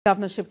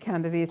Governorship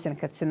candidate in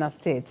Katsina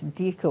State,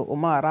 Diko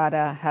Umar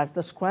Rada, has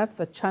described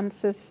the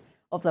chances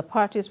of the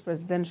party's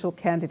presidential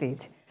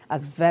candidate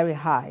as very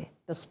high,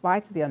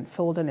 despite the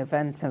unfolding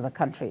events in the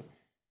country.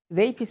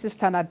 The APC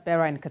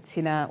standard-bearer in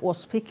Katsina was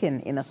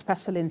speaking in a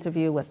special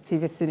interview with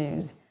TVC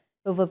News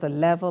over the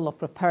level of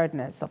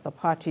preparedness of the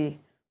party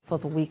for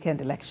the weekend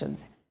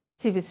elections.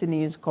 TVC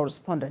News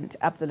correspondent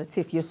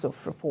Abdulatif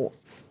Yusuf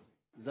reports.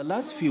 The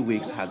last few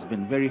weeks has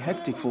been very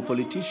hectic for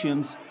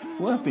politicians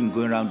who have been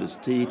going around the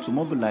state to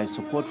mobilize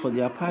support for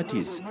their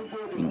parties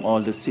in all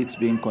the seats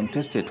being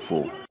contested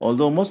for.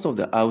 Although most of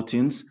the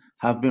outings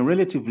have been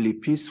relatively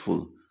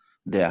peaceful,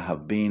 there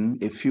have been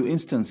a few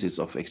instances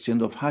of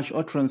exchange of harsh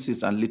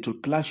utterances and little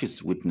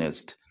clashes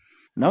witnessed.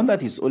 Now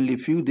that it's only a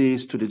few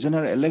days to the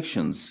general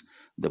elections,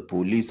 the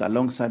police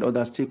alongside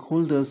other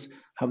stakeholders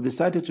have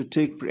decided to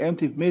take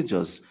preemptive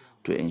measures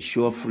to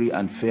ensure free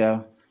and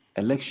fair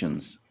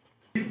elections.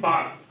 These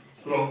pacts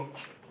or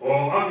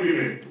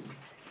agreement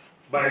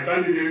by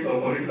candidates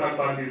or political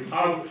parties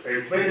have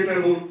a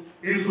veritable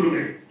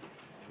instrument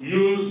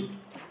used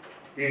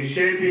in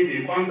shaping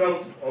the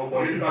conduct of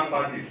political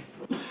parties.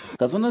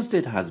 Katsina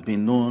State has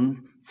been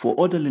known for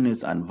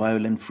orderliness and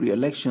violent-free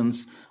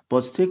elections,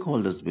 but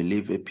stakeholders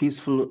believe a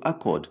peaceful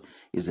accord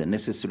is a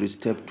necessary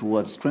step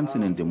towards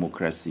strengthening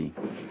democracy.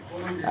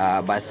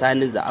 By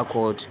signing the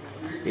accord,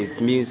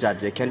 it means that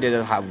the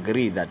candidates have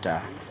agreed that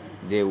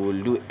they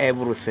will do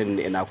everything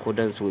in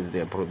accordance with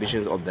the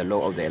provisions of the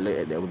law, of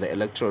the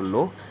electoral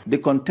law. The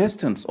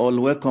contestants all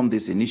welcome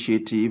this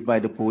initiative by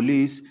the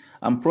police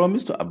and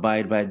promise to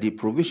abide by the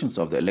provisions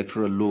of the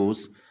electoral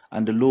laws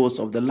and the laws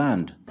of the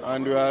land.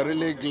 And we are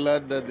really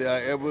glad that they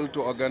are able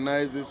to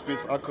organize this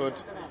peace accord.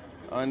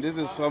 And this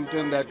is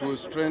something that will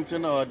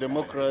strengthen our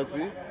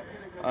democracy,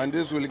 and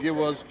this will give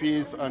us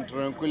peace and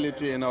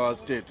tranquility in our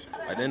state.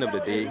 At the end of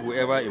the day,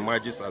 whoever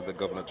emerges as the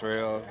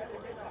gubernatorial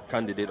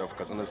candidate of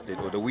Katsina State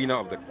or the winner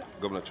of the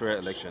gubernatorial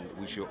election,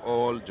 we should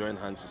all join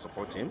hands to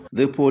support him.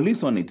 The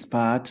police, on its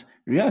part,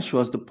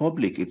 reassures the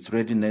public its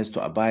readiness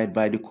to abide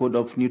by the code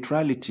of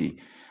neutrality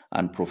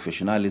and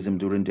professionalism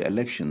during the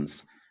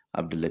elections.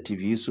 Abdulatif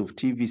Yusuf,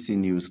 TVC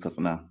News,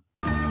 Katsina.